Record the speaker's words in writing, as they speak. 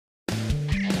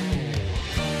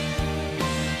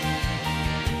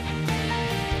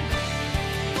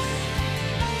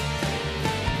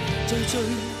追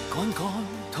趕趕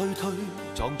推推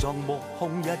撞撞目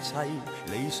空一切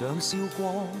理想燒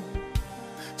光，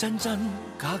真真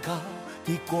假假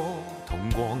結果痛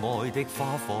過愛的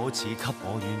花火賜給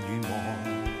我遠遠望。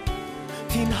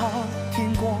天黑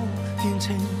天光天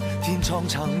晴天蒼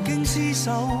曾經廝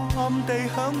守暗地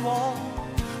向往，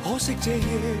可惜這夜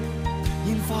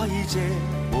煙花已謝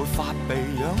沒法被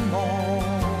仰望。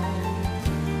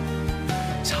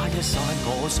差一剎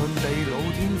我順地老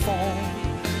天荒，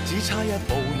只差一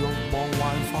步欲望幻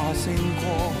化星光。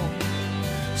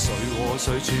誰和誰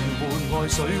傳喚愛，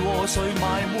誰和誰埋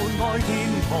沒愛，天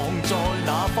堂在哪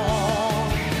方？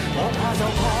我怕就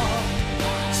怕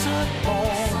失望，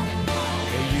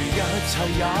其餘一切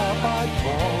也不枉，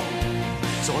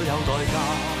所有代價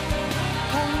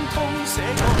通通寫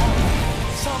錯，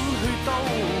心血都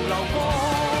流光，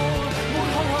沒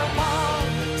空害怕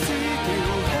是條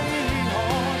氣海，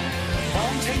忘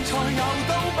情才游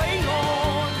到彼岸。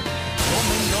我命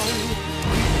裏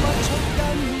結不出因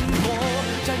果，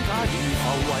真假如浮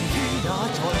雲天也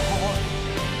在看。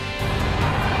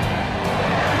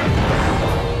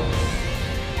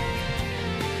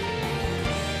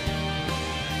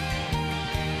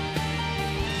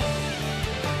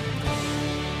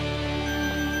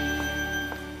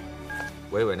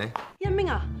喂喂，你一鳴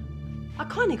啊，阿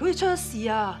Connie 好似出咗事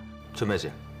啊！出咩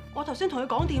事？我頭先同佢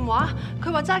講電話，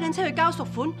佢話揸緊車去交贖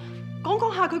款，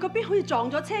講下佢嗰邊好似撞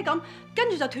咗車咁，跟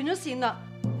住就斷咗線啦。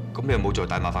咁你有冇再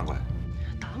打電話翻過嚟？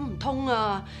打唔通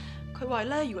啊！佢話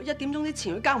咧，如果1點鐘之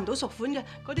前佢交唔到贖款嘅，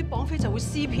嗰啲綁匪就會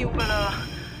撕票噶啦。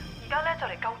而家咧就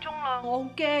嚟夠鐘啦，我好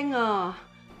驚啊！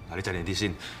嗱，你鎮定啲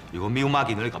先。如果喵媽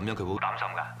見到你咁樣，佢會好擔心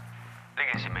㗎。呢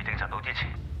件事未證實到之前，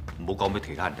唔好講俾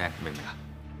其他人聽，明唔明啊？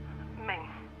明。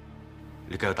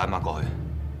你繼續打電話過去，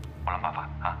我諗辦法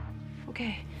嚇。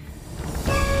OK。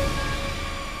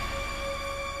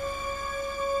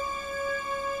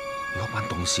如果班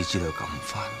董事知道咁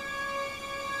翻，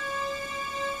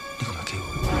呢個咪機會。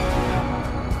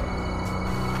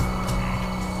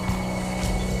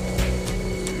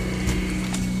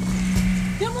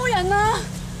有冇人啊？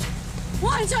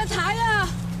我係卓太啊！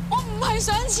我唔係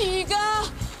想遲㗎，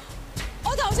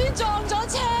我頭先撞咗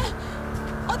車，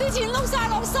我啲錢碌晒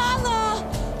落山啊！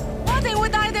我一定會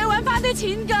帶你哋揾翻啲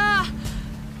錢㗎，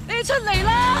你哋出嚟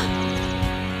啦！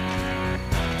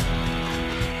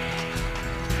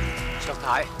卓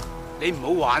太，你唔好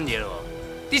玩嘢咯！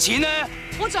啲錢咧，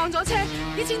我撞咗車，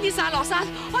啲錢跌晒落山，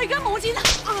我而家冇錢啊！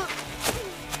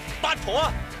八婆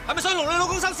啊，係咪想同你老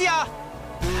公收屍啊？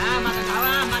啊，擘大口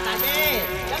啦，擘大啲，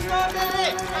飲多啲。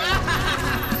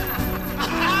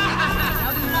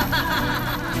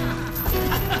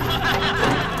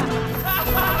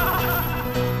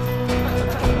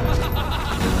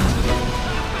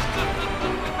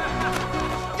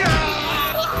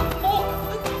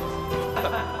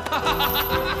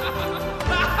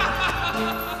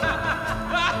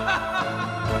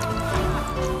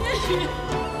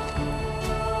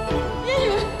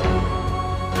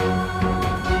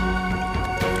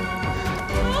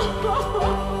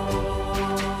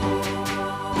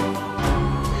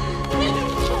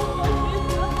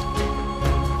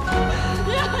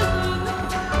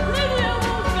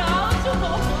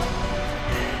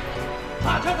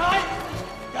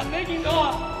你見到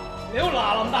啊？你好嗱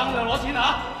臨帶我嚟攞錢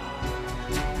啊！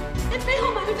你俾我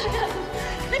埋去睇下佢，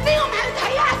你俾我埋去睇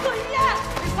下佢啊！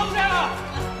你收聲啊！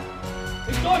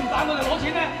你再唔帶我嚟攞錢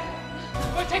咧，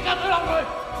我即刻懟冧佢！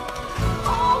我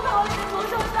求你哋唔好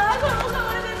再打佢，我求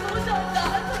你哋唔好再打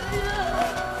佢啊！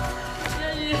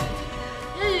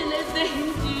一如你定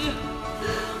住，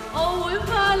我會翻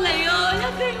嚟啊！我一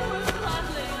定會翻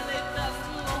嚟啊！你等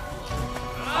我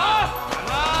啊！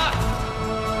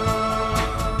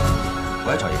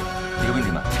喂，財爺，你嗰邊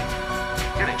點啊？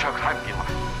一連卓太唔見埋，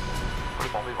佢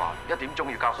綁匪話1點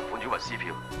鐘要交贖款，以為撕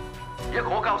票。而家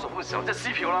嗰交贖款嘅時候，即係撕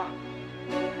票啦。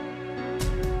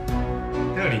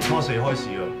聽日年初4開始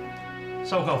啊，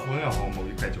收購款呢個項目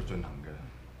要繼續進行嘅。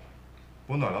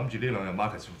本來諗住呢2日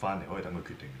Marcus 翻嚟可以等佢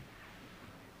決定，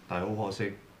但係好可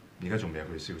惜，而家仲未有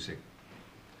佢消息。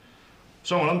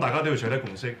所以我諗大家都要取得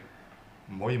共識，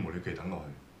唔可以無了期等落去。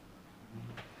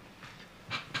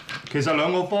其實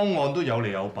2個方案都有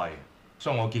利有弊，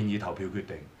所以我建議投票決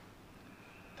定，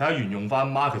睇下沿用翻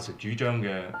Marcus 主張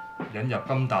嘅引入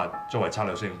金達作為策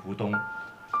略性股東，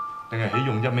定係起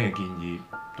用一鳴嘅建議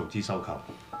獨資收購。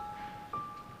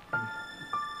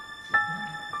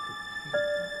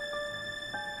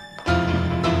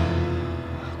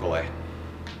各位，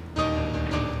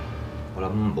我諗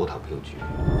唔好投票住，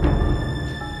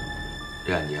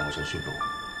有樣嘢我想宣佈。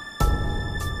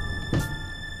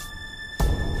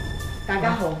大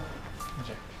家好，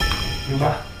點解？點解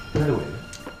你會嚟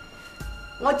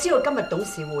我知道今日董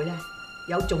事會咧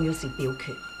有重要事表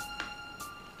決，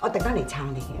我特登嚟撐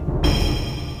你嘅。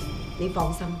你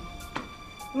放心，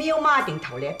喵媽一定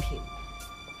投你一票。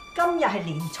今日係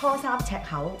年初3赤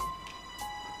口，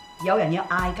有人要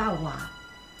嗌交話，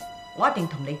我一定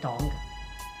同你擋嘅。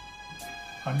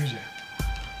阿喵姐，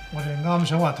我哋啱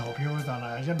想話投票，但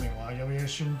係一鳴話有嘢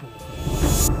宣佈。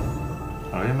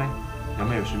一鳴，有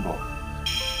咩要宣佈？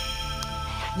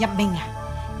一鳴啊，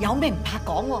有咩唔怕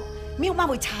講喎？喵媽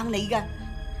會撐你嘅，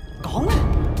講啊！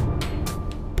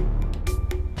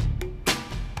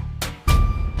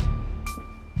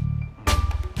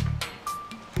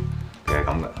其實係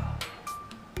咁嘅，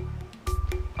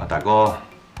阿大哥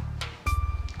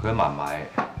佢喺孟買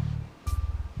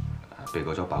避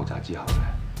過咗爆炸之後咧，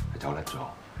係走甩咗。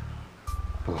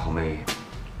不過後尾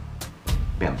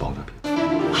俾人綁咗票。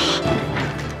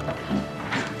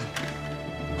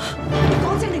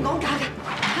講真定講假嘅？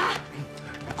嚇！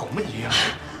講乜嘢啊？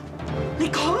你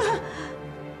講啊！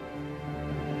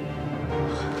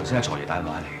頭先阿財爺打電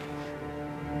話嚟，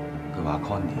佢話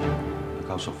Connie 要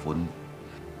交贖款，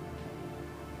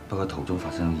不過途中發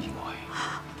生意外，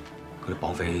佢啲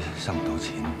綁匪收唔到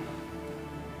錢，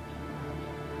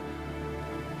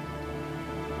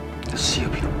就撕咗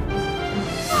票。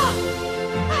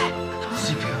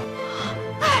撕票？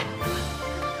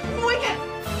唔會嘅，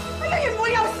我一月唔會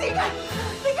有事嘅。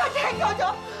你而家聽錯咗，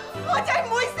我真係唔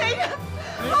會死嘅，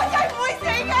我真係唔會死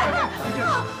嘅。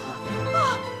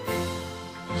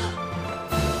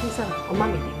醫生，我媽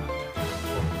咪點啊？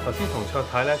頭先同卓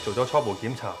太咧做咗初步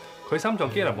檢查，佢心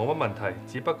臟機能冇乜問題，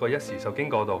只不過一時受驚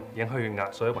過度，影響血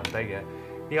壓，所以暈低嘅。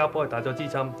依家幫佢打咗支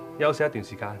針，休息一段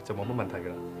時間就冇乜問題㗎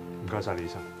啦。唔該晒，李醫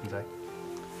生。唔使。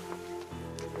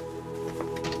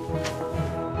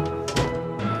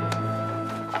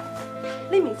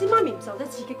你明知媽咪唔受得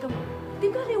刺激㗎嘛？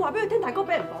點解你要話俾佢聽大哥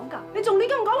俾人綁架？你仲亂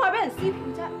咁講話俾人撕票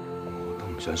啫？我都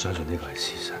唔想相信呢個係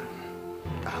事實，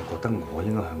但係覺得我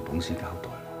應該向董事交代。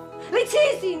你黐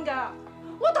線㗎！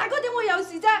我大哥點會有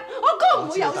事啫？我哥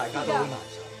唔會有事㗎。大家都好難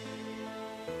受。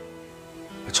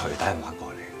財爺打電話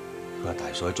過嚟，佢話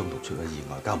大嫂喺中途出咗意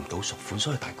外，交唔到贖款，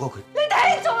所以大哥佢。你聽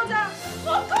錯咋？我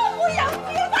哥唔會有事，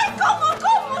我哥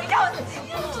唔會有事。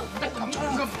唔得咁衝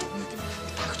咁，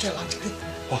帶佢出去冷靜啲。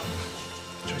好，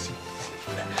出去先。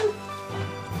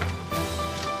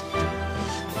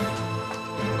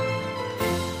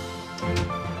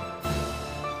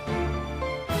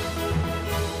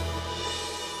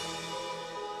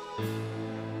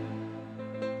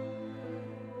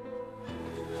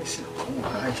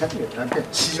一月啊，俾人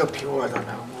撕咗票啊，大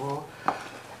佬！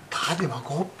打電話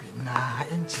嗰邊啊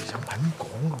，Angie就唔係咁講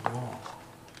嘅喎。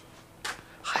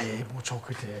係冇錯，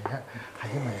佢哋係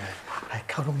因為係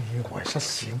溝通意外失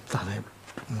事，但係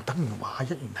唔等於話一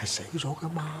月係死咗噶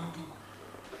嘛。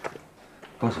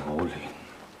當時我好亂，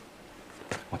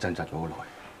我掙扎咗好耐，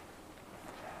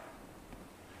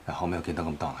但後尾我見到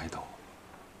咁多人喺度，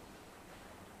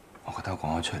我覺得我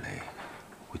講咗出嚟，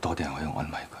會多啲人可以安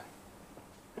慰佢。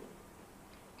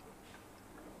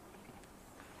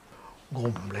我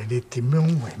唔理你點樣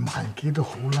為萬幾都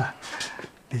好啦，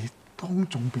你當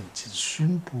眾面前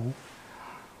宣佈，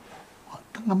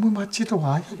等阿妹媽知道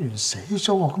話一元死咗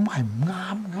喎，咁係唔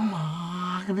啱噶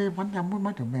嘛？你揾阿妹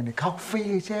媽條命嚟靠飛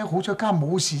嘅啫，好彩家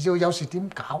冇事啫，有事點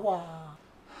搞啊？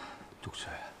陸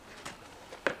Sir，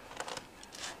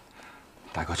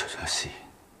 大哥出咗事，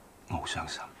我好傷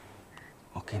心。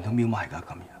我見到喵媽而家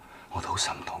咁樣，我都好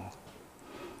心痛。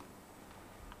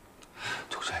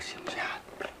陸 Sir 知唔知啊？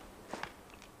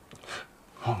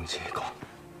我同自己講，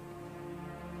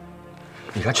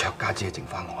而家卓家只係剩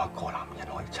翻我一個男人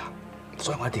可以撐，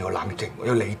所以我一定要冷靜，我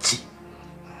要理智，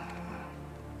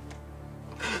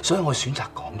所以我選擇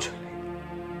講出嚟，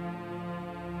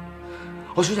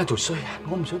我選擇做衰人，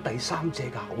我唔想第三者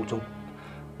嘅口中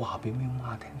話俾喵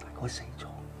媽聽大哥死咗。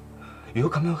如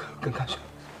果咁樣，佢更加想。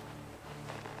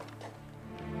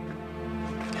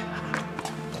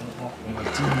我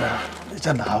知啦，你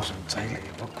真係孝順仔嚟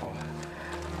嗰個。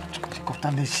覺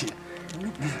得呢次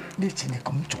你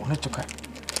咁做咧，仲係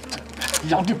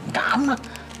有啲唔啱啦。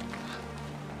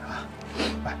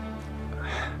喂，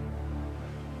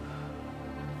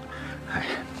係，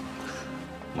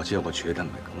我知道我處理得唔係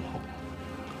咁好，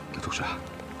陸 Sir，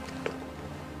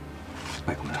係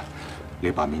咁啦，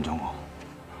你罷免咗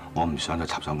我唔想再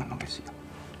插手銀行嘅事。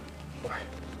喂，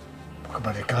咁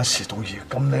啊，你家事到如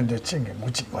今咧，你千祈唔好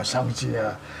節外生枝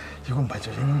啊！如果唔係，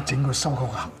就影響整個收購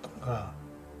嘅行動㗎。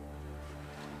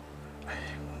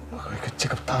佢即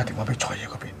刻打個電話俾財爺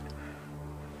嗰邊，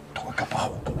同佢夾把口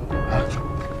供嚇。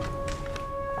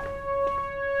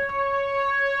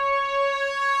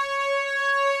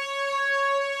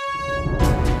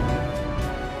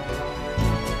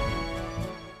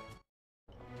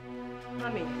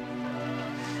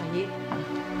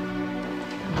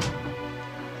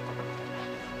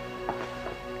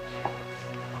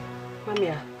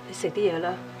你食啲嘢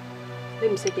啦，你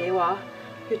唔食嘢話，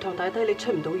血糖太低，你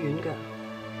出唔到院㗎。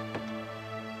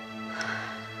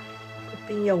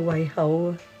佢邊有胃口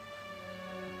啊？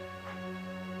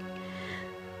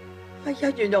阿一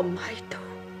元又唔喺度，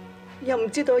又唔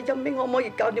知道阿一明可唔可以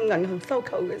搞掂銀行收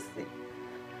購嘅事，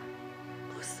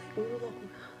我死唔落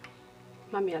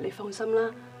啊！媽咪啊，你放心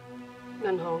啦，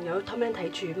銀行有Tom Man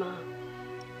睇住嘛。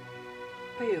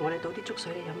不如我哋倒啲粥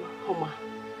水你飲啊，好嘛？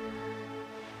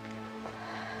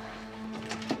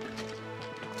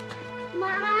媽，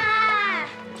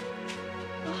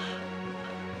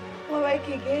喂，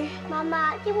琪琪，媽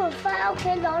媽，呢碗花喺屋企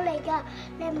攞嚟㗎，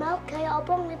你唔喺屋企，我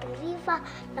幫你同啲花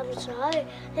淋水，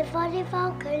你快啲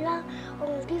翻屋企啦，我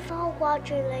同啲花好掛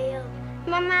住你啊！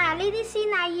媽媽，呢啲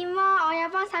鮮奶燕窩我有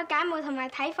幫手揀毛同埋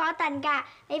睇火燉㗎，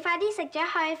你快啲食咗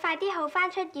佢，快啲好翻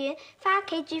出院，翻屋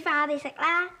企煮飯我哋食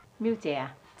啦。苗姐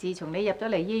啊，自從你入咗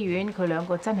嚟醫院，佢兩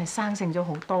個真係生性咗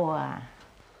好多啊！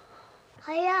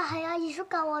係啊，二叔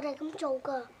教我哋咁做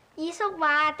㗎。二叔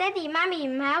話：爹哋媽咪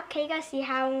唔喺屋企嘅時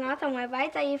候，我同偉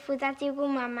偉就要負責照顧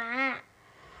媽媽。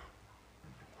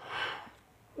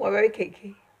偉，琪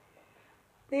琪，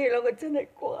你哋兩個真係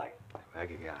乖。喂，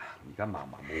琪琪啊，而家嫲嫲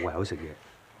冇胃口食嘢，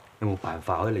有冇辦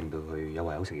法可以令到佢有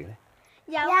胃口食嘢咧？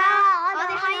有啊，我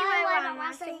哋可以為嫲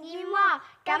嫲食燕窩，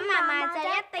咁嫲嫲就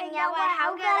一定有胃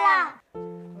口㗎啦。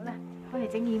好啦，開嚟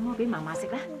整燕窩俾嫲嫲食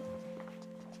啦。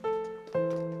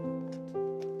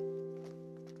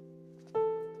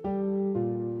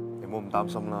你唔好咁擔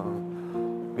心啦，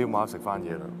彪媽食翻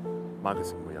嘢啦，媽其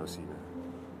實唔會有事嘅。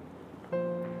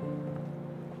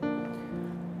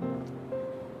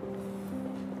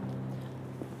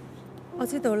我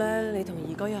知道咧，你同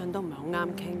二哥一向都唔係好啱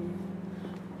傾，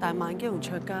但係萬基同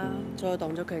卓家再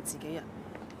當咗佢係自己人，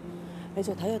你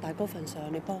就睇喺大哥份上，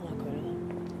你幫下佢啦。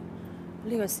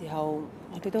呢個時候，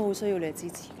我哋都好需要你嘅支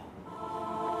持㗎。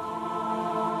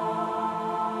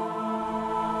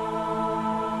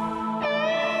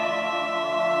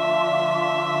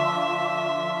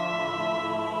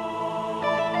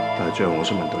但係最後，我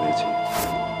想問到你一次，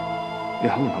你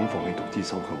肯唔肯放棄獨資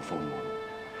收購方案？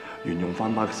沿用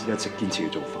翻巴克斯一直堅持嘅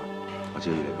做法，我知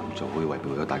道你咁做可以違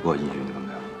背咗大哥嘅意願咁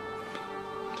樣，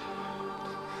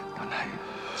但係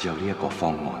只有呢一個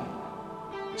方案，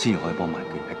先可以幫萬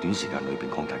記喺短時間裏邊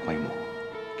擴大規模。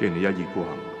既然你一意孤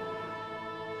行，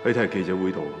喺聽日記者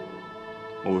會度，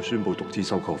我會宣布獨資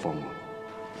收購方案。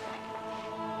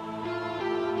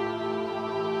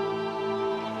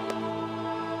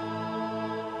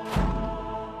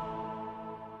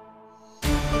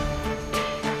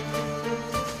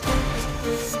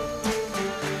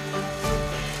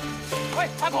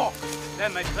你係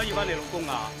咪唔想要翻你老公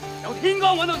啊？由天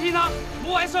光揾到天黑，唔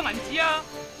好話一箱銀紙啊！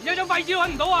有張廢紙都揾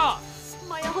唔到啊！唔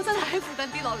係啊，我真係喺附近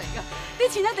跌落嚟㗎，啲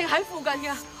錢一定喺附近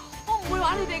㗎，我唔會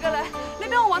玩你哋㗎咧。你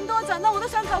俾我揾多一陣啦，我都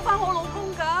想救翻我老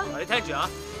公㗎。你聽住啊！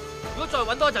如果再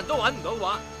揾多一陣都揾唔到嘅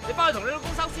話，你翻去同你老公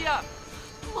收屍啊！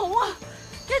唔好啊，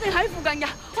一定喺附近㗎，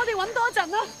我哋揾多一陣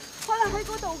啦，可能喺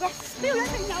嗰度㗎，呢度一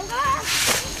定有㗎。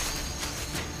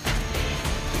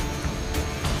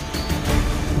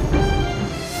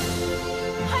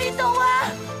喺度啊！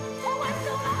我揾到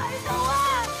啦，喺度啊！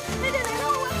你哋嚟啦，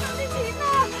我揾到啲錢啦！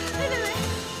你哋嚟，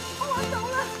我揾到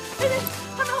啦！你哋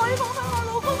係咪可以放翻我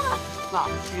老公啊？嗱，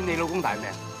算你老公大命，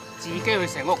自己去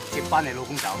成屋接翻你老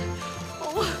公走。好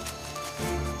啊！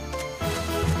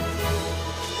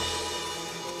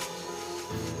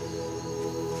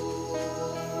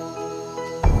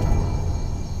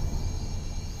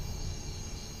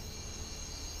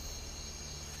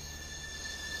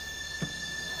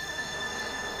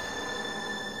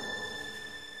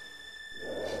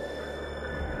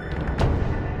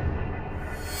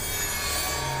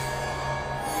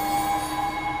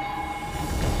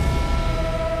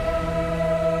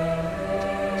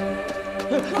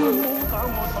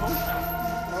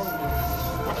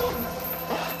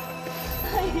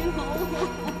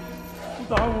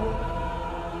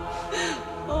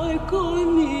我係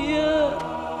Connie 啊！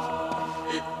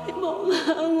你望下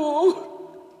我，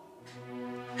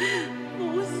冇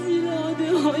事啦，我哋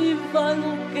可以返屋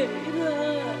企啦，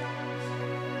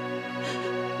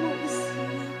冇事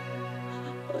啦，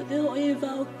我哋可以返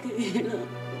屋企啦。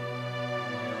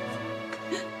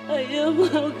係啊，返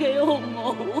屋企好唔好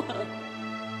啊？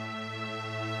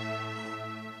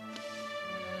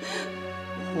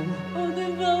我哋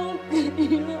返屋企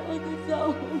啦，我哋走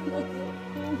啦。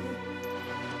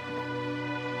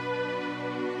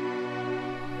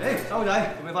收仔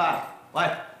做咩翻啊？喂，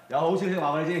有好消息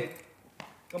話俾你知，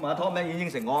今日阿 Tom Man 已經應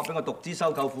承我，俾我獨資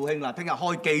收購富興啦，聽日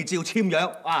開記招簽約，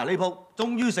啊呢鋪終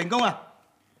於成功啦！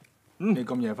你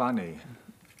咁夜翻嚟，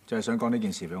就係想講呢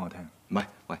件事俾我聽？唔係，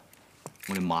喂，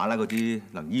我哋馬拉嗰啲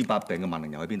能醫百病嘅萬能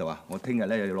油喺邊度啊？我聽日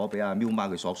咧又要攞俾阿喵媽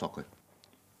佢索索佢。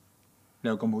你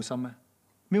有咁好心咩？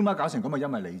喵媽搞成咁係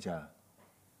因為你咋？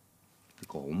你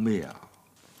講咩啊？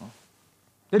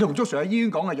你同祝 Sir 喺醫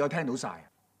院講嘅嘢我聽到晒。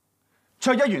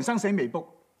卓一元生死未卜，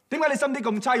點解你心地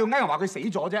咁差要呃人話佢死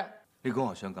咗啫？你講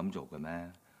我想咁做嘅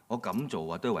咩？我咁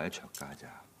做啊都係為咗卓家咋。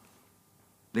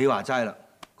你話齋啦，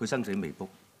佢生死未卜，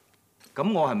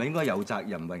咁我係咪應該有責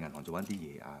任為銀行做翻啲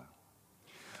嘢啊？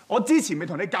我之前咪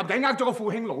同你夾計呃咗個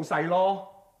富興老細咯，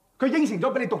佢應承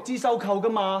咗俾你獨資收購噶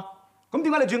嘛。咁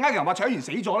點解你仲呃人話卓一元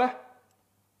死咗咧？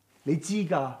你知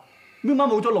㗎，喵媽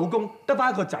冇咗老公，得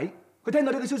翻一個仔，佢聽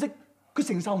到呢個消息，佢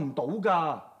承受唔到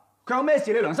㗎。佢有咩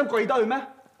事，你良心過意得去咩？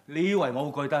你以為我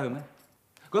會過意得去咩？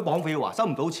嗰啲綁匪話收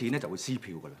唔到錢咧就會撕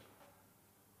票㗎啦。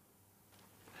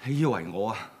你以為我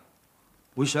啊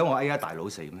會想我哎呀大佬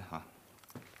死咩嚇？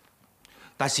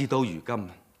但係事到如今，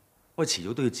我遲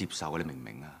早都要接受，你明唔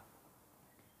明啊？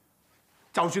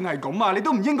就算係咁啊，你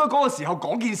都唔應該嗰個時候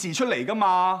講件事出嚟㗎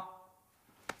嘛。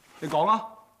你講啊，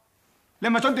你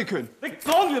係咪想奪權？你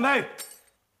講完未？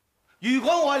如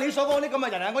果我係你所講啲咁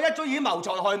嘅人啊，我一早已經謀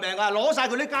財害命啊，攞晒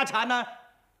佢啲家產啊，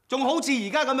仲好似而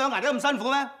家咁樣捱得咁辛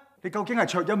苦咩？你究竟係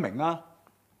卓一鳴啊，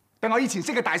定我以前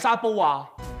識嘅大沙煲啊？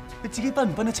你自己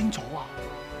分唔分得清楚啊？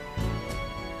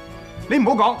你唔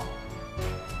好講，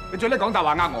你最叻講大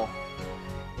話呃我。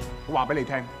我話俾你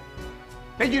聽，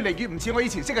你越嚟越唔似我以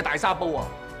前識嘅大沙煲啊！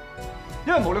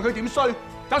因為無論佢點衰，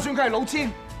就算佢係老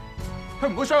千，佢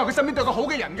唔會傷害佢身邊對佢好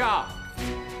嘅人㗎。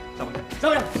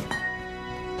收人。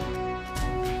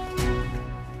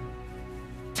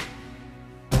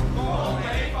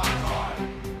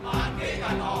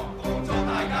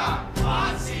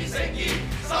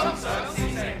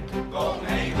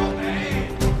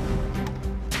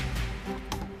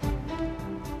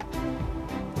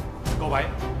各位，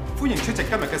歡迎出席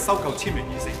今日嘅收購簽約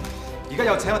儀式。而家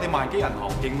有請我哋萬基銀行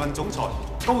營運總裁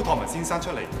高拓文先生出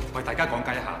嚟，為大家講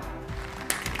解一下。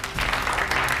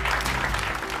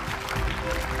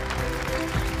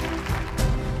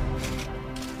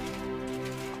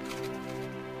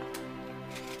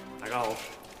大家好，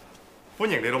歡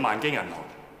迎嚟到萬基銀行。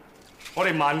我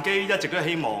哋萬基一直都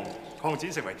希望擴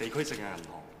展成為地區性嘅銀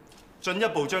行，進一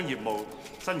步將業務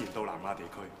伸延到南亞地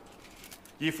區。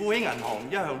而富興銀行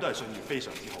一向都係信譽非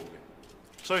常之好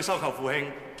嘅，所以收購富興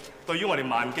對於我哋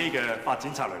萬基嘅發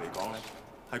展策略嚟講咧，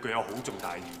係具有好重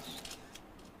大嘅意義。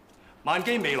萬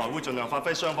基未來會盡量發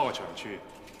揮雙方嘅長處，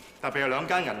特別係兩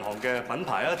間銀行嘅品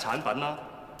牌啦、產品啦、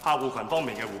客戶群方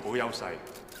面嘅互補優勢，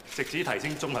藉此提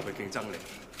升綜合嘅競爭力。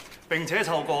並且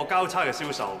透過交叉嘅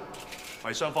銷售，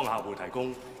為雙方客戶提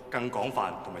供更廣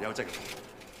泛同埋優質嘅服務。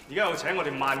而家有請我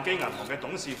哋萬基銀行嘅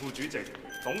董事副主席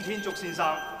董天竺先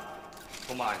生，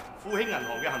同埋富興銀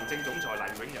行嘅行政總裁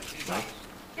黎永仁先生。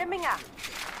一鳴啊，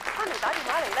媽咪打電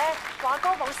話嚟咧，話哥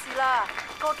冇事啦，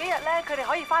過幾日咧佢哋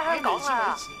可以翻香港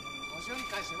啦。我想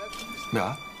介紹一公司。咩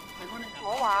啊？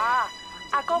我話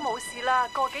阿哥冇事啦，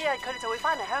過幾日佢哋就會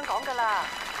翻嚟香港噶啦。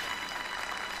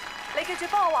你記住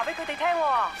幫我話俾佢哋聽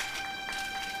喎。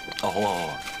哦，好啊，好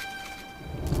啊。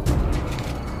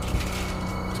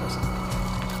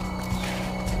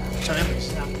卓一鳴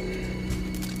先生，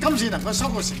今次能夠收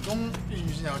購成功，完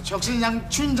全由卓先生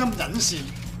穿針引線，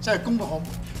真係功不可沒。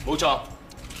冇錯，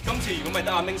今次如果咪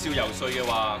得阿明少游說嘅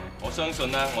話，我相信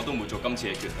咧我都唔會做今次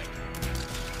嘅決定。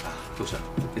祝 Sir，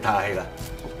 你睇下戲啦。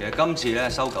其實今次咧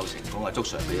收購成功啊，祝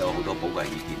Sir 俾咗好多寶貴意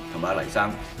見，同埋阿黎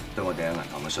生對我哋嘅銀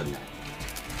行嘅信任。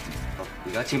好，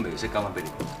而家簽名儀式交翻俾你。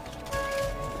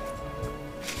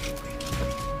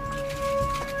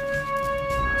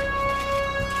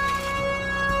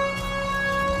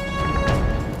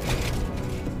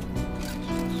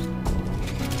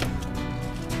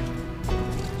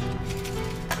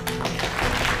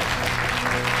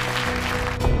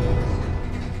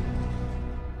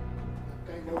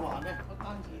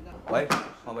喂，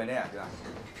我問你啊，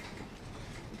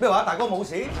咩話？大哥冇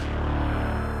事？點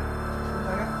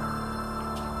解嘅？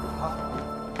嚇！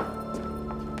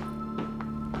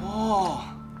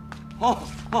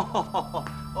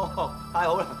太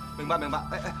好啦！明白。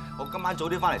我今晚早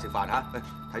啲翻嚟食飯嚇，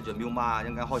睇住喵媽，一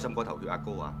陣間開心過頭血壓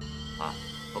高啊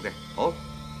！OK， 好，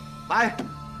拜。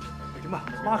點啊？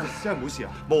媽真係冇事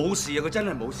啊？冇事啊！佢真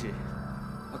係冇事。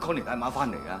阿 Connie 帶馬翻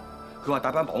嚟啊！佢話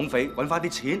帶班綁匪揾翻啲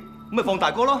錢，咁咪放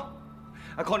大哥咯。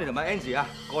阿 Connie 同埋 Angie 啊，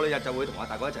過兩日就會同阿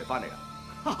大哥一齊翻嚟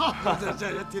啦。真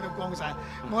係一天都光晒，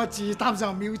我至擔心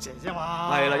阿喵姐啫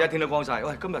嘛。係啦，一天都光晒。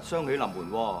喂，今日雙喜臨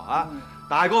門喎嚇，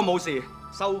大哥冇事，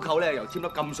收購咧又簽得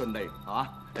咁順利，係嘛？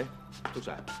誒，祝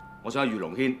Sir，我想阿余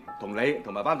龍軒同你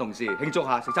同埋班同事慶祝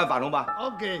下，食餐飯好嘛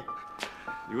 ？OK。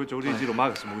如果早啲知道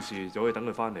Marcus 冇事，就可以等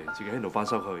佢翻嚟，自己喺度翻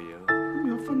收購嘅嘢咯。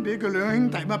分俾佢兩兄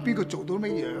弟嘛，邊個做到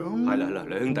咩樣？係啦，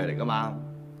兩兄弟嚟噶嘛。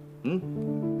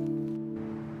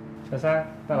卓生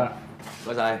得啦，唔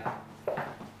該晒。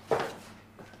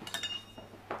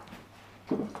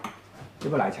呢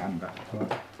個奶茶唔該。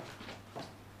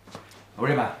好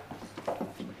啲嘛？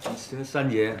新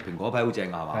嘢蘋果批好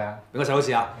正啊，係嘛？係啊。俾個細佬試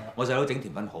下，我細佬整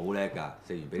甜品好叻㗎，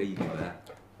食完俾啲意見佢啦。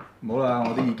唔好啦，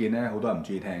我啲意見咧好多人唔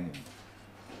中意聽嘅。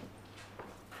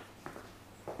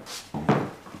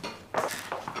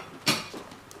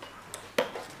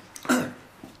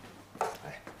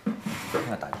聽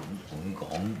日大總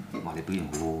講話你表現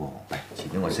好好喎，喂，遲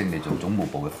啲我升你做總務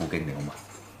部嘅副經理好嘛？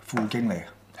副經理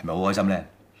係咪好開心咧？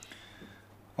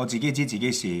我自己知自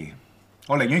己事，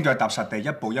我寧願腳踏實地，一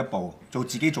步一步做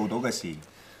自己做到嘅事，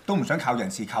都唔想靠人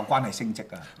事、靠關係升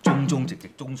職啊！忠忠直直，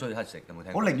終須乞食，有冇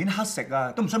聽過？我寧願乞食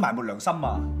啊，都唔想埋沒良心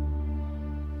啊！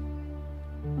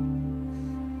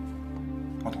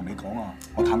我同你講啊，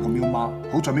我探過喵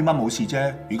媽，好在喵媽冇事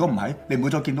啫。如果唔係，你唔會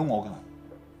再見到我㗎。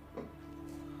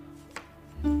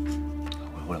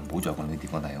可能唔好再講呢啲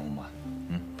講題好嘛？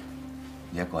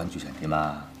你一個人住成點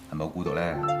啊？係咪好孤獨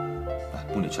咧？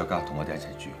搬嚟卓家同我哋一齊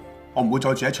住。我唔會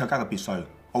再住喺卓家嘅別墅，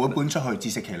我會搬出去自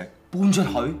食其力。搬出去？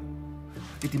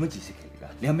你點樣自食其力㗎？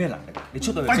你有咩能力？你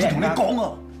出到去費事同你講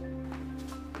啊！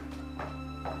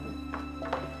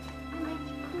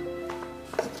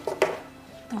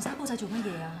同沙煲仔做乜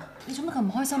嘢啊？你做乜咁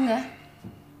唔開心嘅？咁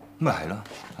咪係咯，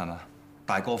係嘛？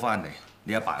大哥翻嚟，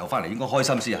你阿爸又翻嚟，應該開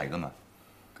心先係㗎嘛？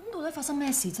咁到底發生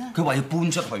咩事啫？佢話要搬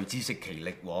出去自食其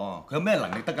力喎，佢有咩能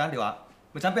力得㗎？你話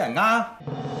咪盞俾人呃？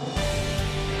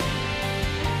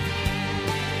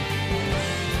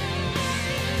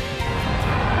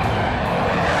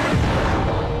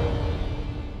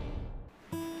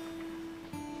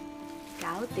搞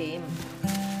掂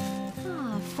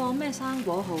啊！放咩生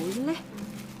果好咧？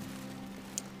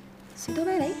士多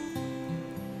啤梨？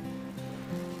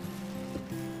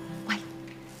喂，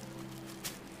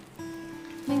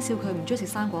明少佢唔中意食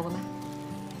生果嘅咩？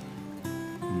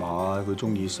唔係，佢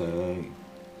中意食，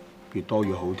越多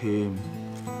越好添。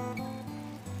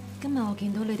今日我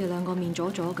見到你哋兩個面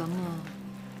咗咗咁啊，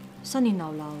新年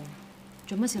流流，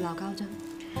做乜事鬧交啫？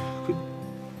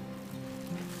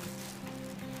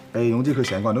總之佢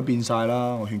成個人都變晒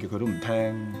啦，我勸極佢都唔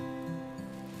聽。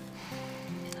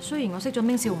雖然我識咗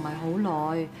明少唔係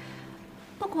好耐，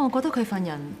不過我覺得佢份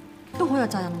人都好有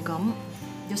責任感，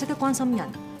又識得關心人，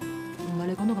唔係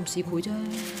你講到咁市儈啫。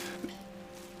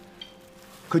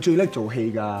佢最叻做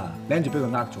戲㗎，你諗住俾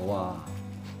佢呃咗啊？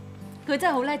佢真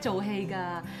係好叻做戲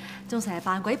㗎，仲成日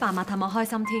扮鬼扮馬氹我開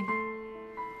心添。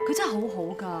佢真係好好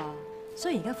㗎，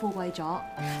雖然而家富貴咗，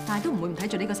但係都唔會唔睇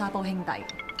住呢個沙煲兄弟。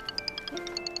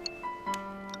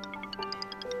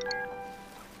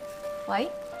喂，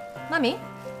媽咪。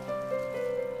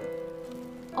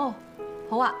哦，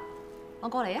好啊，我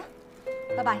過嚟啊，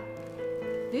拜拜。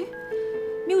咦，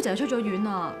喵姐出咗院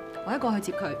啊，我一個去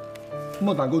接佢。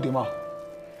咁蛋糕點啊？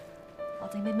我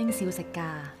整俾明少食㗎，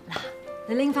嗱，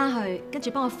你拎翻去，跟住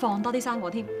幫我放多啲生果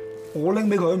添。我拎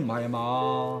俾佢唔係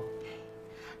嘛？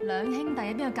兩兄弟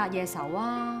邊有隔夜仇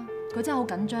啊？佢真係好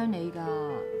緊張你㗎。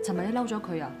尋日你嬲咗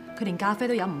佢啊，佢連咖啡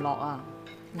都飲唔落啊。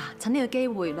嗱，趁呢個機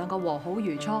會，兩個和好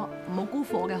如初，唔好辜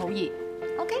負我嘅好意。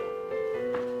OK？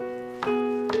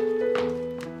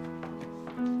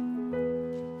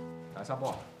 大沙波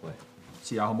啊，喂，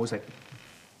試下好唔好食？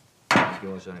叫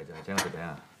我上嚟就係請我食餅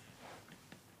啊！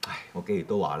唉，我幾時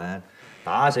都話咧，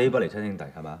打死不離親兄弟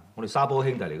係嘛？我哋沙煲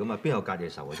兄弟嚟噶嘛，邊有隔夜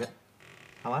仇嘅啫？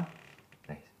係嘛？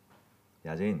嚟試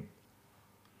下先。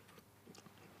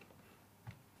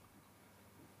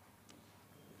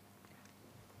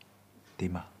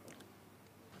點啊？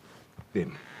掂，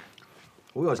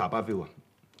好有茶包 feel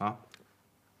啊！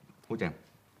好正。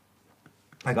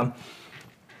係咁，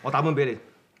我打本俾你，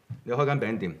你開間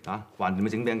餅店啊，橫掂你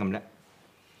整餅咁叻。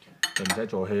就唔使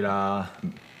做戲啦，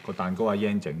個蛋糕阿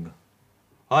Yan 整㗎。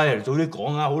唉，早啲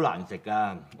講啊，好難食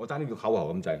㗎，我爭啲叫口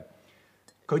喉咁滯。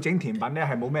佢整甜品咧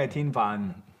係冇咩天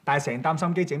分，但係成擔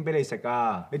心機整俾你食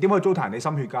啊！你點可以糟蹋人哋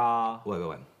心血㗎？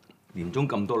喂，年中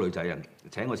咁多女仔啊，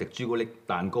請我食朱古力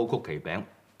蛋糕、曲奇餅，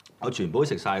我全部都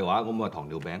食晒嘅話，咁我糖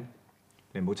尿病。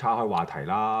你唔好岔開話題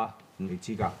啦，你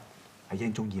知㗎，阿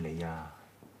Yan 中意你啊。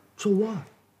做啊！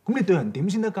咁你對人點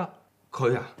先得㗎？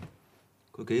佢啊，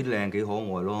佢幾靚幾可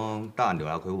愛咯，得閒撩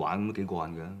下佢玩咁幾過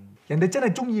癮㗎。人哋真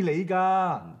係中意你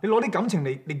㗎，你攞啲感情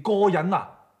嚟過癮啊！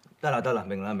得啦，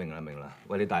明啦。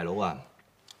喂，你大佬啊，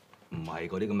唔係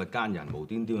嗰啲咁嘅奸人無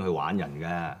端端去玩人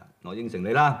嘅，我應承你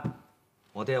啦。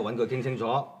我聽日揾佢傾清楚。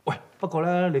喂，不過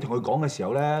咧，你同佢講嘅時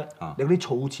候咧，你嗰啲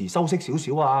措辭修飾少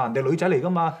少啊，人哋女仔嚟㗎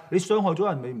嘛，你傷害咗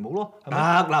人咪唔好咯。得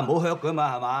啦，唔好 hurt 佢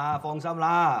嘛，係嘛？放心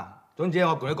啦。總之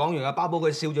我同你講完啊，包保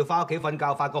佢笑住翻屋企瞓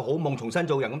覺，發個好夢，重新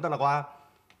做人咁得啦啩？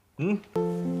嗯？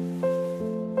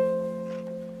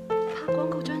拍廣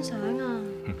告張相啊！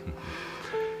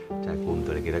真係估唔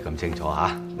到你記得咁清楚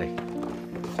嚇。嚟，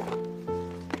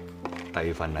第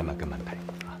二份禮物嘅問題，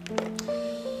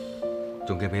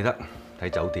仲記唔記得喺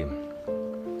酒店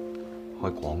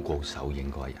開廣告首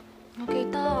映嗰一日？我記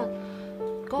得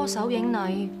嗰個首映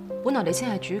禮，本來你先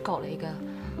係主角嚟㗎，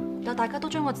但大家都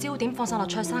將個焦點放晒落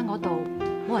卓生嗰度，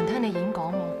冇人聽你演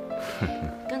講喎。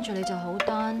跟住你就好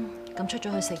單咁出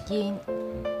咗去食煙，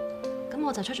咁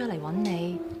我就出咗嚟揾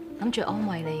你，諗住安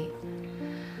慰你。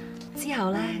之後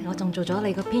咧，我仲做咗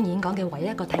你嗰篇演講嘅唯一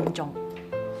一個聽眾。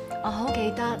我好記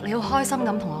得你好開心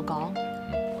咁同我講，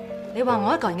你話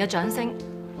我一個人嘅掌聲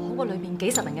好過裏面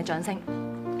幾十人嘅掌聲。係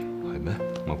咩？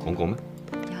我講過咩？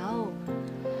有。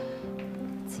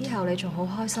之後你仲好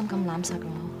開心咁攬實我。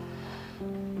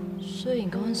雖然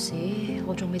嗰陣時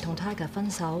我仲未同 Tiger 分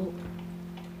手，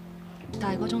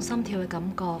但係嗰種心跳嘅感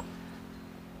覺，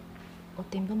我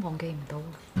點都忘記唔到。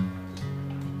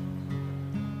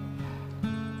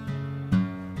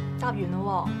答完啦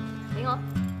喎，俾我。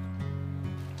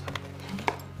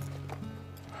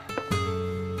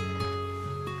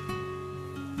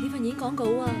呢份演講稿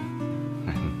啊！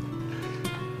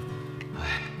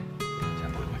唉，真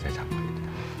係我真係慚愧。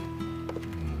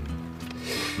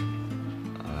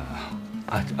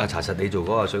查實你做嗰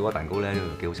個水果蛋糕咧，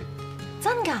幾好食。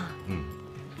真㗎？嗯。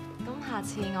咁下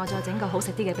次我再整個好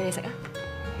食啲嘅俾你食啊！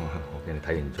我驚你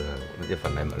睇完最後一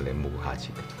份禮物，你冇下次。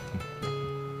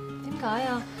點解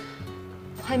啊？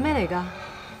係咩嚟㗎？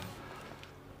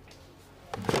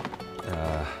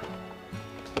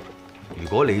如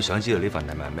果你想知道呢份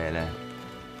禮物係咩咧，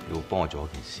你要幫我做一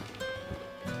件事。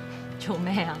做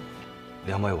咩啊？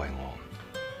你可唔可以為我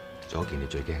做一件你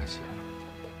最驚嘅事啊？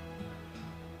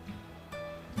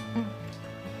嗯。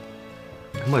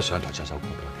可唔可以上台唱首歌俾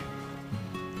我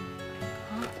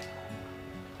聽？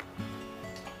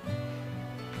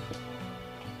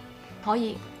可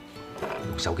以。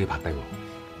用手機拍低喎。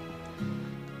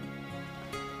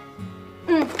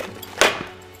嗯。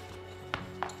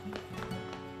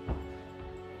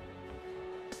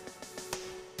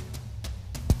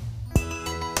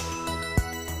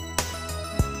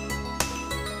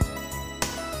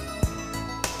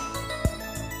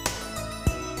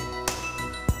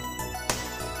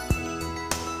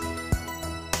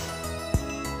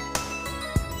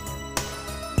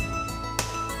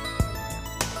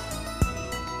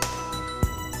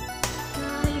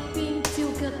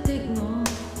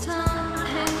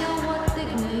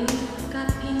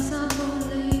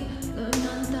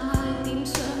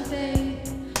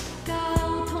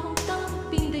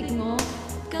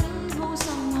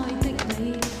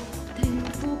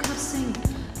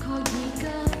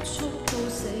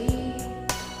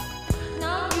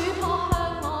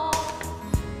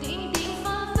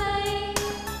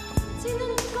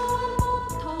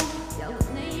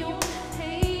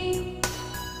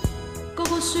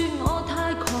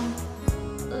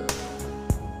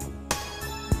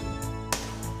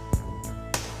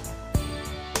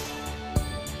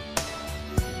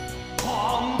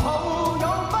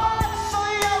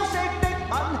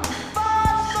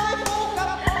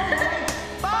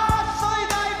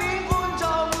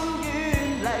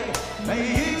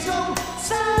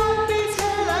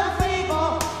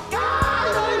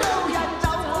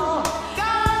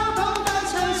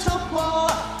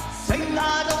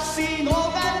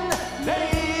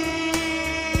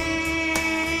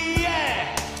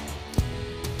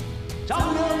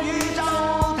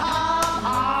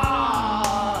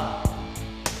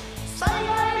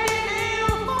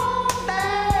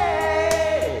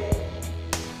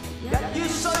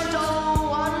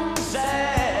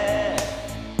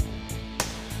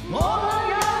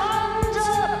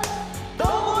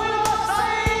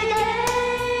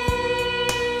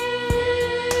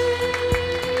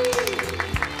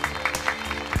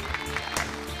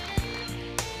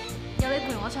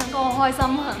開心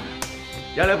啊！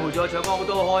有你陪住我唱歌，我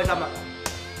都好開心啊！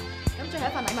咁最後一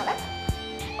份禮物咧？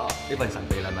哦，呢份神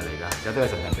秘禮物嚟㗎，有得係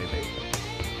神神秘秘。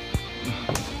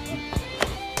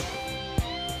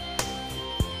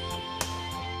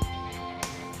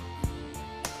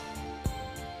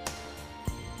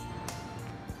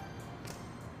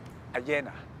阿 Yen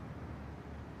啊，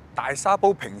大沙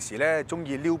煲平時咧中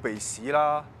意撩鼻屎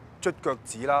啦、捽腳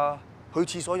趾啦，去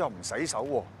廁所又唔洗手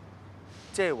喎，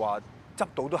即係話執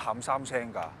到都喊3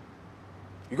聲㗎。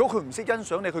如果佢唔識欣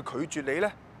賞你，佢拒絕你咧，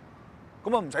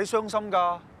咁啊唔使傷心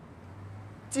㗎。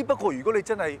只不過如果你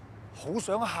真係好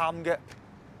想喊嘅，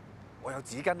我有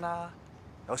紙巾啦，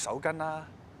有手巾啦，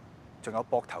仲有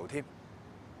膊頭添。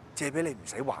借俾你唔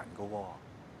使還噶喎。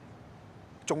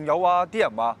仲有啊，啲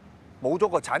人話冇咗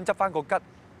個鏟執翻個吉，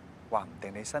話唔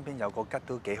定你身邊有個吉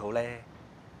都幾好咧。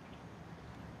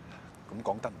咁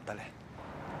講得唔得咧？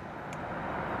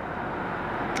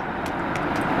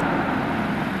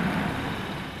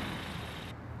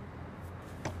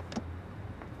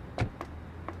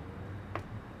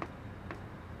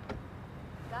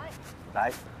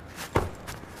嚟，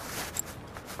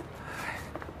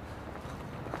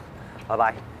拜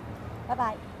拜。拜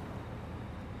拜。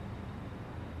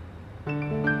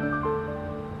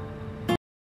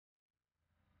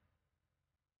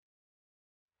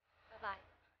拜拜。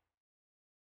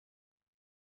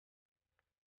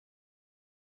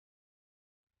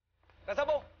第三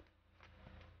步，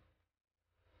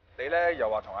你咧又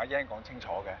話同阿英講清楚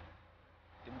嘅，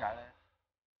點解咧？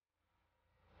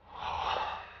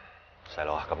細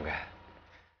佬啊，咁嘅，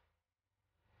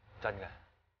真嘅，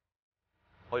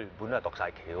我原本都係度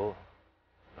晒橋，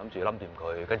諗住冧掂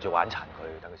佢，跟住玩殘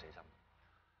佢，等佢死心。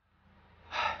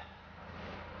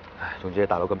唉，總之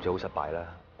大佬今次好失敗啦，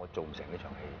我做唔成呢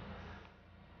場戲，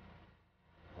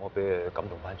我俾佢感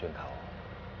動翻轉頭，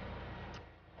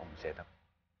我唔捨得。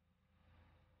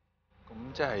咁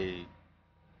即係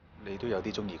你都有啲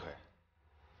中意佢？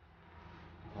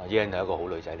阿英係一個好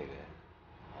女仔嚟嘅。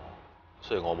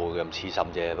雖然我冇佢咁痴心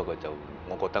啫，不過就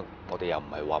我覺得我哋又唔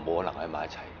係話冇可能喺埋一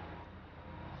齊。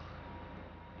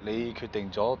你決定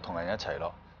咗同人一齊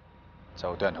咯，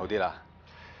就對人好啲啦。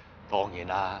當然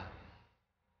啦。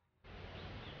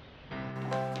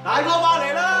大哥翻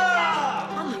嚟啦！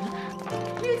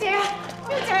表姐啊，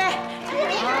表姐，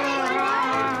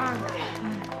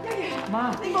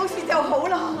媽，你冇事就好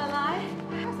啦，係咪？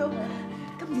阿嫂，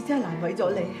今次真係難為咗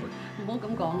你。唔好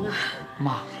咁講啦。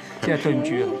媽，真係對唔住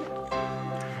啊！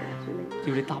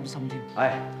要你擔心添。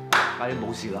唉，快啲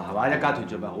冇事啦，係嘛？一家團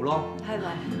聚咪好咯。係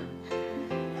咪？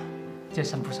真係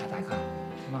辛苦晒大家。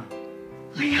媽，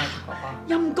哎呀，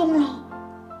陰公咯！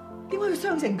點解要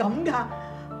傷成咁㗎？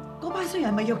嗰班衰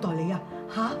人係咪虐待你啊？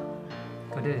嚇！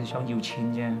佢哋係想要錢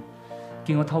啫，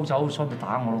見我偷走，所以咪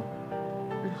打我咯。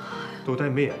到底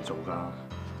係咩人做㗎？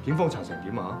警方查成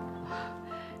點啊？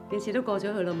件事都過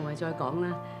咗去啦，無謂再講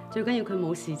啦。最緊要佢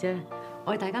冇事啫。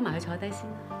我哋大家埋去坐低先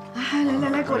啦。唉，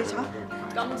嚟過嚟坐。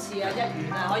今次啊，一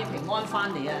元啊可以平安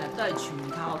翻嚟啊，都係全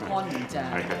靠干預咋。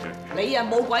你啊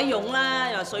冇鬼用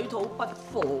啦，又話水土不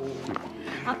服。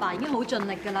阿爸已經好盡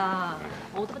力㗎啦，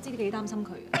我都不知幾擔心佢。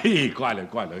嘿，乖女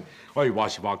乖女，喂，話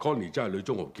時話 Connie 真係女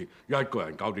中豪傑，一個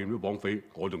人搞掂啲綁匪，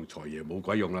我同財爺冇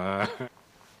鬼用啦。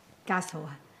家嫂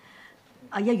啊，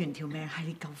阿一元條命係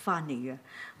你救翻嚟嘅，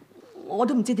我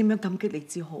都唔知點樣感激你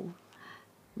至好。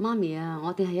媽咪啊，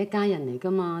我哋係一家人嚟㗎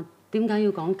嘛，點解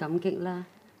要講感激咧？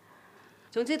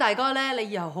總之大哥咧，你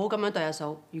以後好咁樣對阿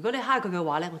嫂。如果你蝦佢嘅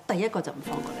話咧，我第一個就唔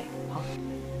放過你。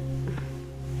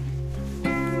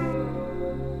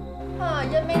啊，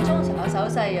一鳴鐘情我手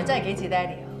勢又真係幾似爹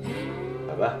哋啊！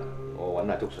係咩？我揾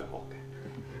阿祝 Sir 學嘅。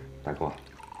大哥，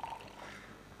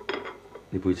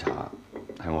呢杯茶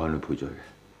係我喺度配醉嘅。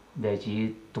你係指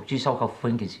獨資收購富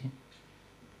興件事？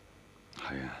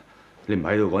係啊，你唔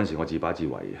喺度嗰陣時，我自把自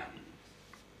為嘅。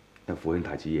因為富興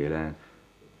太子爺咧，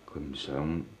佢唔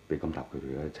想俾金塔佢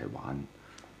哋一齊玩，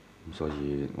咁所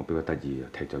以我比較得意啊，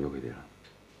踢走咗佢哋啦。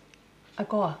阿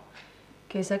哥啊，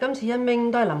其實今次一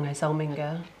鳴都係臨危受命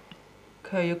嘅，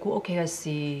佢又要顧屋企嘅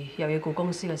事，又要顧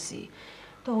公司嘅事，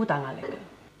都好大壓力嘅。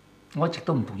我一直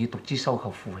都唔同意獨資收購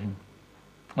富興，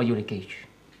我要你記住，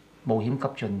冒險急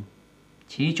進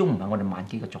始終唔係我哋萬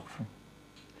基嘅作風。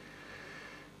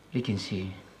呢件事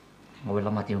我會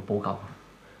諗下點樣補救。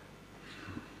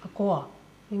阿哥啊，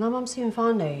你啱啱先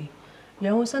翻嚟，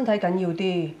養好身體緊要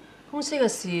啲。公司嘅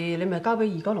事你咪交俾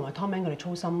二哥同埋 Tommy 佢哋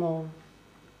操心咯。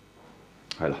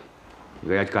係啦，而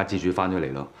家一家之主翻咗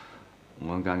嚟咯，我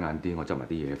一陣間晏啲，我執埋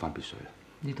啲嘢翻別墅啦。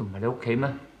呢度唔係你屋企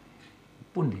咩？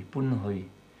搬嚟搬去，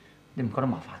你唔覺得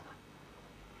麻煩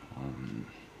啊？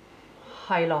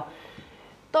係咯，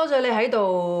多謝你喺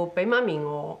度俾媽咪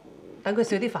我，等佢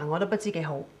少啲煩我都不知幾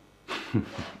好。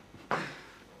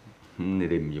你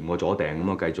哋唔嫌我阻訂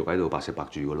咁啊，繼續喺度白食白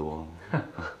住噶咯喎。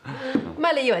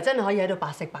咩？你以為真係可以喺度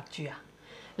白食白住啊？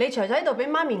你除咗喺度俾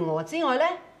媽咪餓之外咧，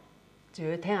仲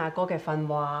要聽阿哥嘅訓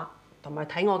話，同埋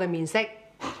睇我嘅面色。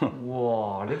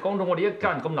哇！你講到我哋一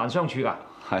家人咁難相處㗎？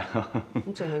係啊。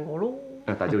咁淨係我咯。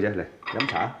大招姐嚟飲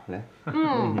茶嚟。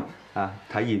啊，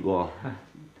睇熱喎。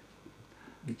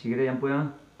你自己都飲杯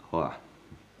啊。好啊。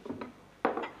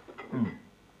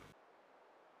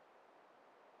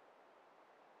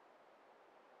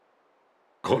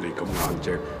Connie 咁硬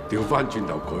淨，調翻轉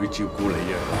頭佢照顧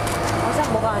你啊！我真係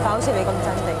冇辦法，好似你咁鎮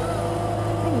定，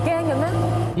你唔驚嘅咩？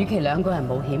與其兩個人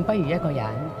冒險，不如一個人。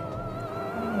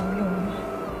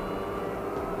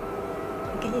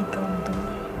竟然救唔到你，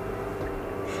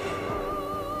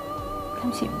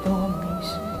今次唔到我唔認輸，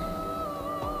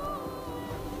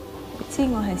我知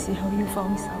我係時候要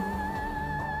放手。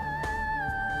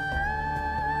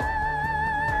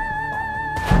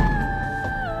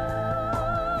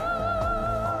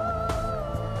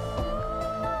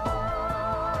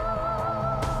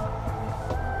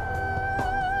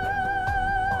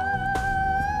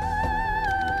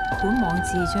本網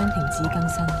址將停止更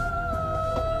新。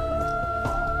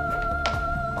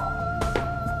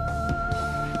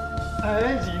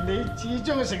而你只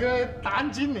將食嘅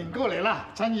蛋煎年糕嚟啦，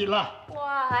趁熱啦。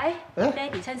哇，係爹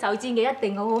哋親手煎嘅，一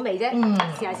定好好味啫。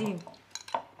試下先。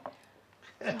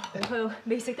佢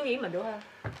未食都已經聞到啦。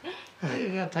哎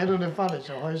呀，睇到你翻嚟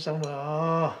就開心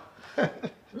啦！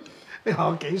你話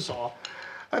我幾傻？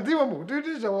點解無端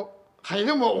端就係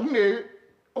因為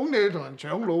擁你同人搶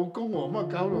老公喎？乜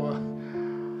搞到啊？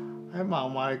喺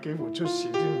孟買幾乎出事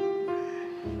添。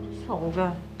傻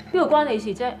㗎，邊個關你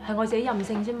事啫？係我自己任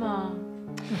性啫嘛。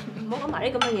唔好講埋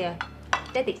啲咁嘅嘢。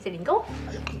爹哋食年糕。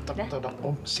得啦，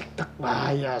我唔食得啦。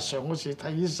哎呀，上嗰次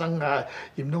睇醫生啊，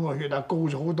驗到我血壓高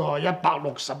咗好多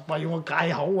，160啊，要我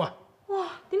戒口啊。哇！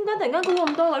點解突然間高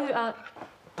咁多嘅血壓？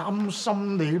擔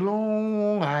心你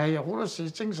咯，唉，好多時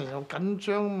精神又緊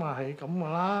張嘛，係咁噶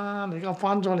啦。你而家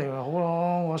翻咗嚟咪好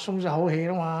咯，我鬆咗口氣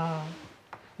啦嘛。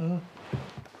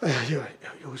哎呀，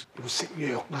要食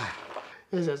藥啦，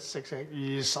一日食成20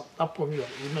粒咁藥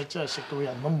丸啊，真係食到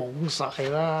人都懵晒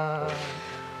啦。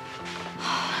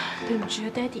對唔住啊，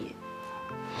爹哋，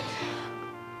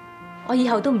我以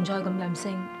後都唔再咁任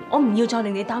性，我唔要再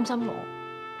令你擔心我。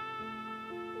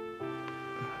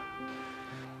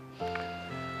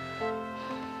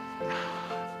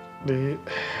你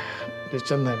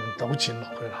真係唔賭錢落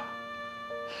去啦！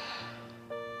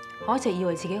我一直以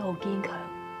為自己好堅強，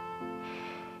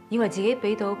以為自己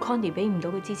俾到 Connie 俾唔到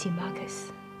嘅支持 Marcus。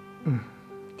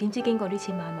點知經過呢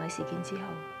次買賣事件之後，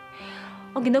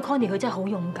我見到 Connie 佢真係好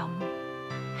勇敢，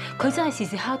佢真係時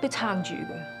時刻都撐住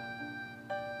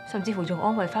嘅，甚至乎仲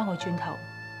安慰翻我轉頭，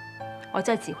我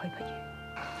真係自愧不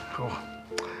如。好。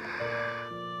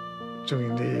縱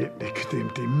然你決定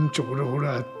點做都好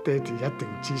啦，爹哋一定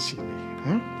支持你。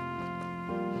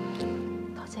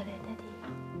多謝你，爹哋。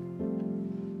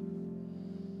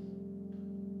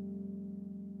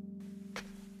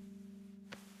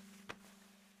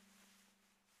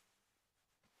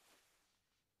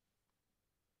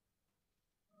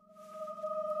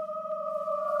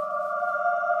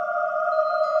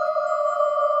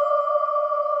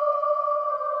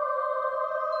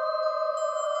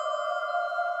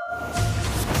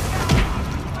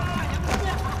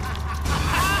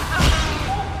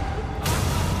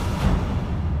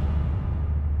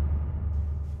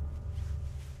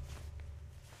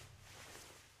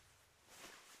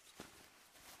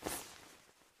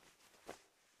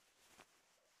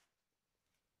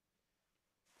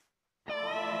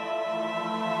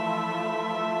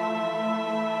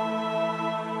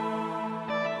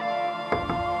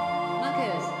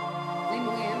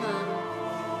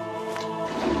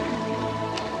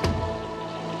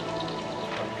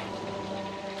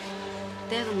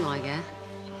爹咁耐嘅？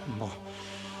冇，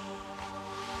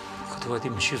個肚有啲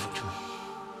唔舒服啫。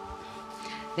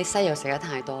你西藥食得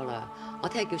太多啦，我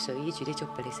聽日叫水姨煮啲粥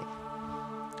俾你食。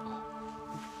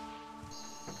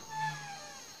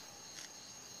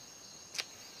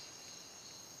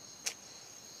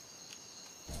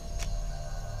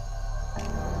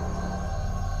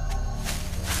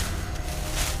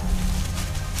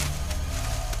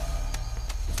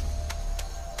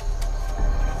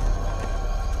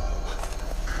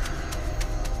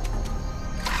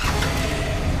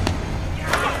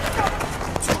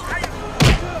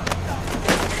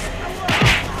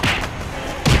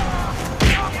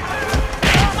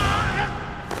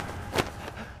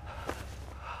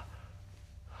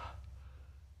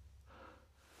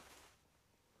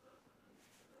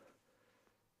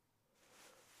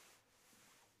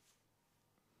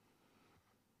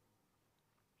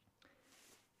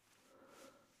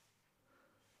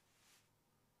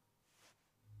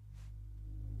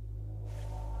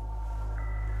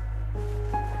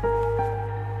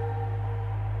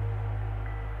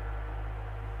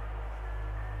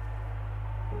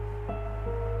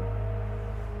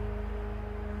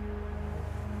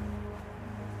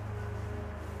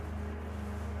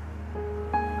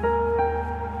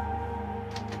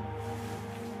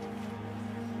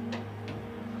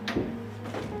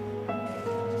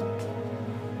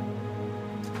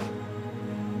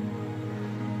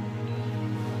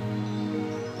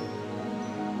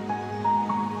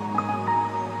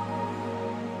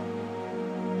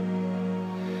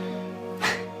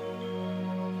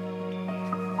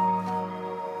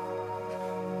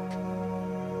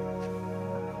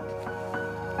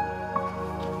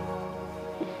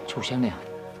嘈醒你啊？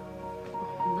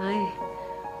唔係，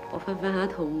我瞓下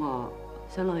肚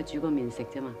餓，想落去煮個麵食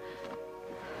啫嘛。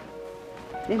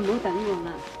你唔好等我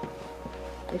啦，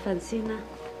你瞓先啦。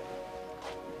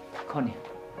Connie，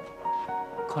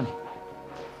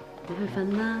你去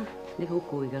瞓啦，你好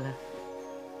攰噶啦，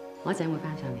我一陣會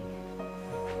翻上嚟嘅。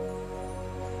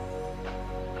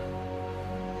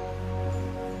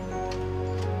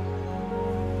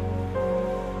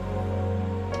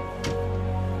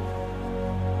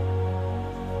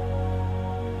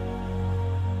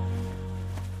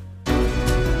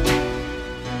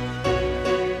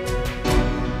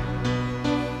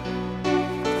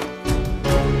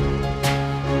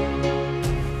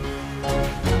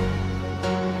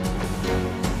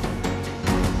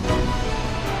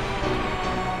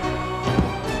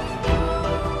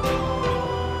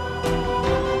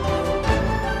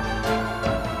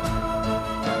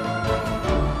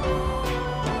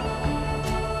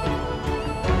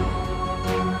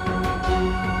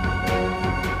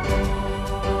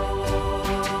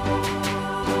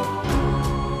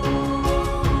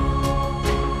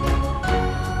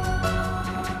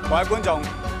各位觀眾，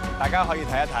大家可以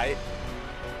睇一睇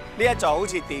呢一座好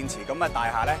似電池咁嘅大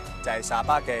廈咧，就係沙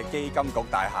巴嘅基金局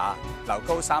大廈，樓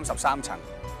高33層。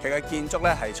佢嘅建築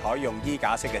咧係採用衣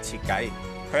架式嘅設計，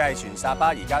佢係全沙巴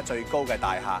而家最高嘅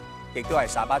大廈，亦都係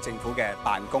沙巴政府嘅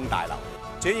辦公大樓，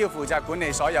主要負責管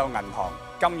理所有銀行、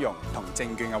金融同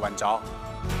證券嘅運作。